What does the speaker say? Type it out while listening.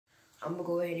I'm gonna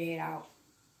go ahead and head out.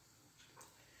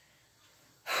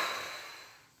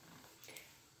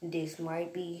 This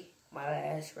might be my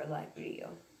last red light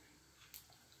video.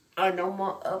 I know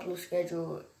my upload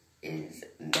schedule is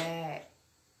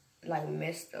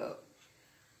messed up.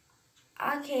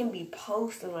 I can't be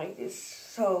posting like this,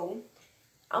 so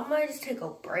I might just take a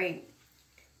break.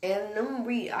 And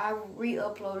I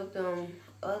re-uploaded them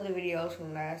other videos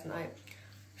from last night,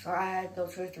 so I had no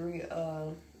choice to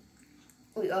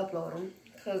re-upload them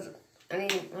because I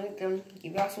need them to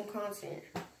give y'all some content.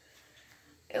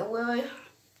 And well,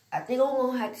 I think I'm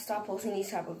gonna have to stop posting these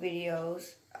type of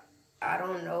videos. I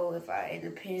don't know if it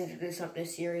depends if there's something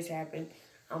serious happen.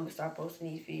 I'm gonna start posting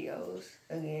these videos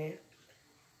again.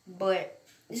 But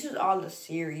this is all a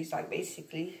series, like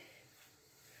basically.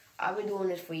 I've been doing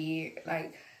this for years,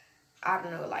 like I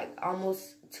don't know, like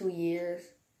almost 2 years.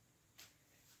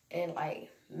 And like,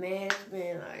 man,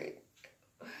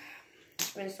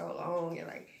 it's been so long, and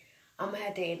like I'm gonna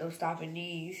have to end up stopping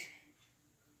these.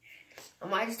 I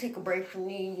might just take a break from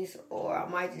these, or I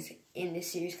might just end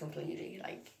this series completely.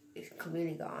 Like, it's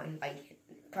completely gone. Like,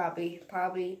 probably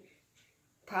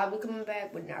coming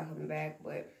back, but not coming back.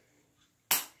 But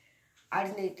I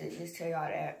just need to just tell y'all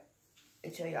that,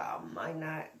 and tell y'all I might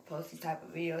not post these type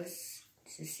of videos.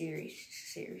 It's a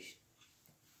series.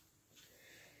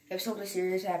 If something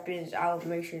serious happens, I'll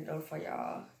make sure to notify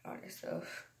y'all, all that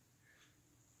stuff.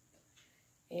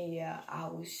 And yeah, I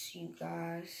will see you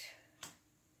guys.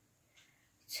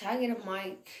 Till I get a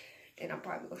mic, and I'm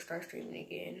probably gonna start streaming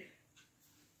again.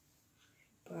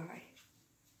 Bye.